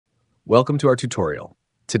Welcome to our tutorial.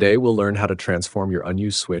 Today we'll learn how to transform your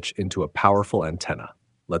unused switch into a powerful antenna.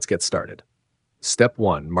 Let's get started. Step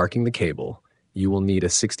 1. Marking the cable. You will need a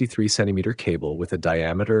 63 centimeter cable with a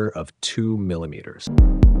diameter of 2 millimeters.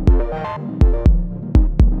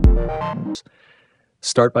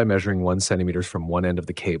 Start by measuring 1 centimeter from one end of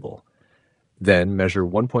the cable. Then measure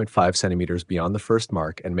 1.5 centimeters beyond the first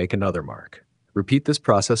mark and make another mark. Repeat this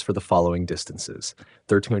process for the following distances: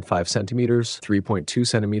 13.5 centimeters, 3.2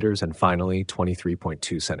 centimeters, and finally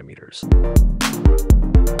 23.2 centimeters.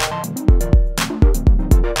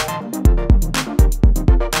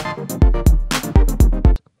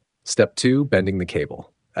 Step 2. Bending the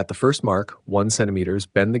cable. At the first mark, 1 centimeters,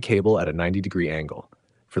 bend the cable at a 90-degree angle.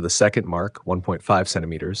 For the second mark, 1.5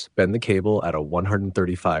 centimeters, bend the cable at a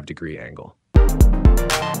 135-degree angle.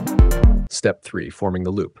 Step 3. Forming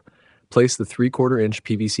the loop. Place the 3/4 inch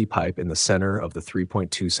PVC pipe in the center of the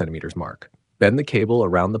 3.2 centimeters mark. Bend the cable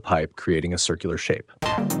around the pipe, creating a circular shape.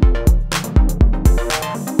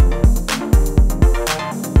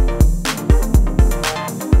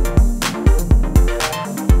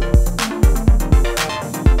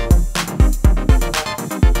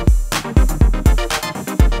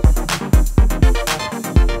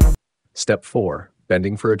 Step 4.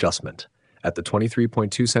 Bending for adjustment. At the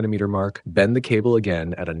 23.2 centimeter mark, bend the cable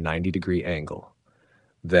again at a 90-degree angle.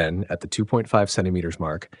 Then, at the 2.5 centimeters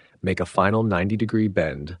mark, make a final 90-degree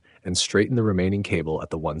bend and straighten the remaining cable at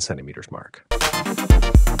the 1 centimeters mark.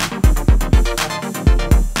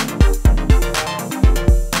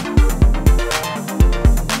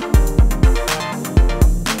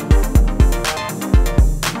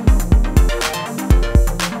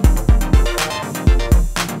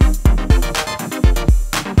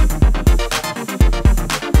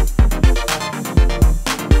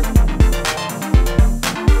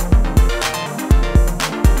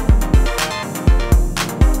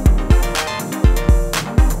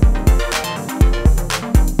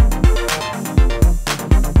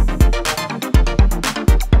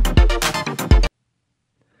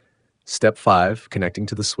 Step 5. Connecting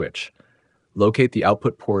to the switch. Locate the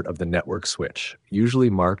output port of the network switch,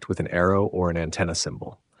 usually marked with an arrow or an antenna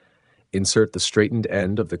symbol. Insert the straightened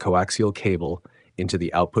end of the coaxial cable into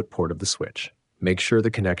the output port of the switch. Make sure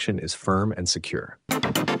the connection is firm and secure.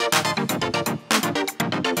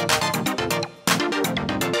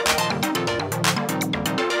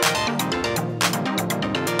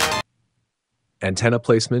 Antenna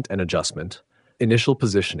placement and adjustment. Initial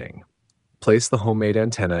positioning. Place the homemade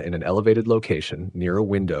antenna in an elevated location near a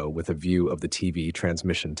window with a view of the TV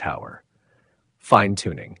transmission tower.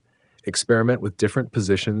 Fine-tuning. Experiment with different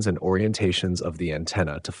positions and orientations of the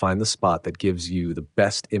antenna to find the spot that gives you the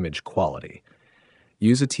best image quality.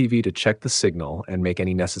 Use a TV to check the signal and make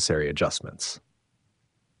any necessary adjustments.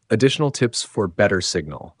 Additional tips for better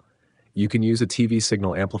signal. You can use a TV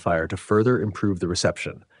signal amplifier to further improve the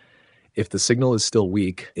reception. If the signal is still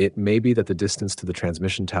weak, it may be that the distance to the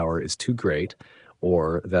transmission tower is too great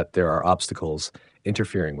or that there are obstacles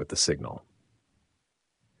interfering with the signal.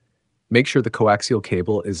 Make sure the coaxial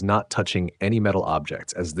cable is not touching any metal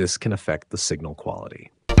objects, as this can affect the signal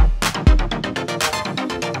quality.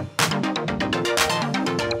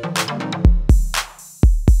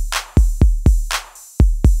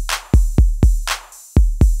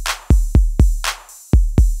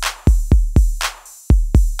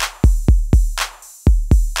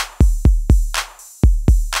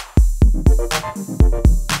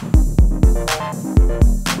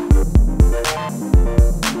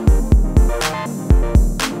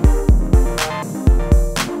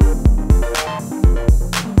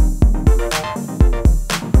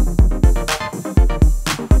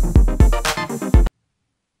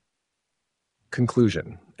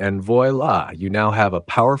 Conclusion. And voila, you now have a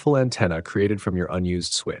powerful antenna created from your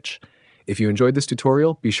unused switch. If you enjoyed this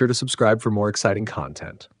tutorial, be sure to subscribe for more exciting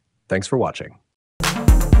content. Thanks for watching.